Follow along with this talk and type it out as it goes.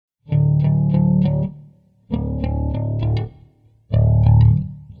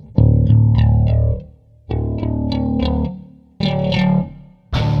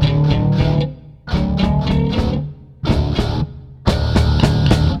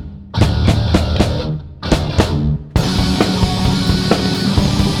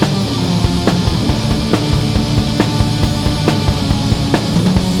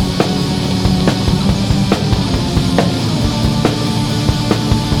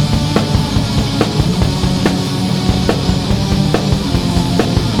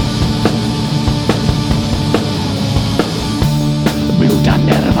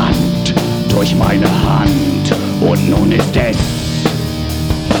nun ist es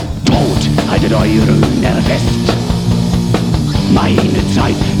tot, haltet eure Hühner fest. Meine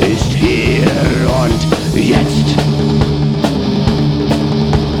Zeit ist hier und jetzt.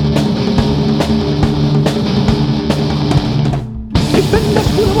 Ich bin das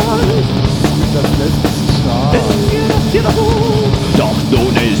Wunderwald, Das letzte Schaf. wenn ihr das hier doch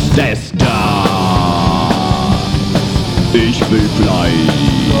nun ist es da. Ich will Fleisch,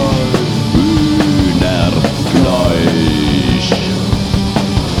 Hühnerfleisch.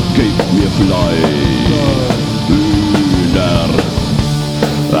 Gebt mir Fleisch, Hühner.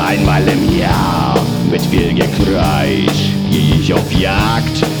 Einmal im Jahr mit viel Gekreisch geh ich auf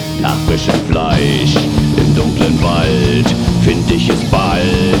Jagd nach frischem Fleisch. Im dunklen Wald find ich es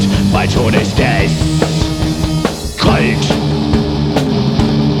bald schon ist es kalt.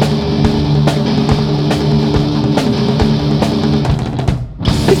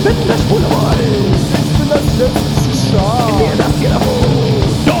 Ich bin das Wunderwald, Ich bin das letzte Schaf. wer das hier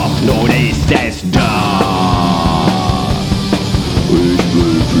doch nun ist es da. Ich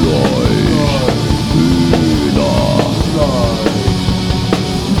will Fleisch, Hühner.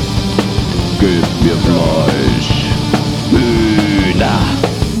 Gib mir Fleisch, Hühner.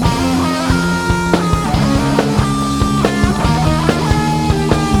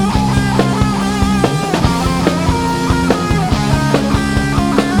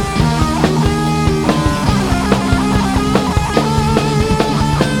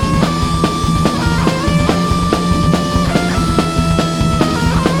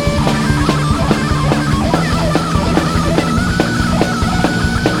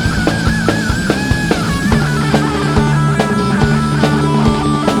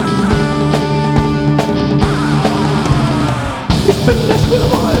 Ich bin das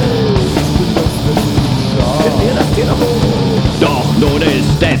Wunderwald, wer das hier doch nun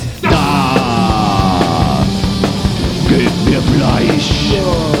ist es da. Gib mir Fleisch,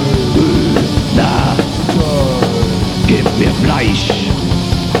 Hühner. Gib mir Fleisch,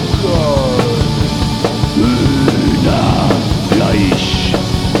 Hühner, Fleisch.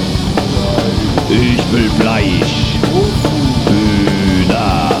 Ich will Fleisch,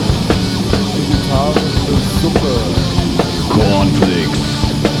 Hühner, Vegetarische Suppe. Cornflakes,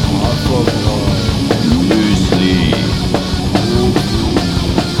 Haferbrei. Müsli,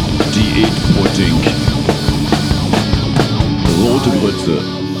 Diätpudding, rote Grütze.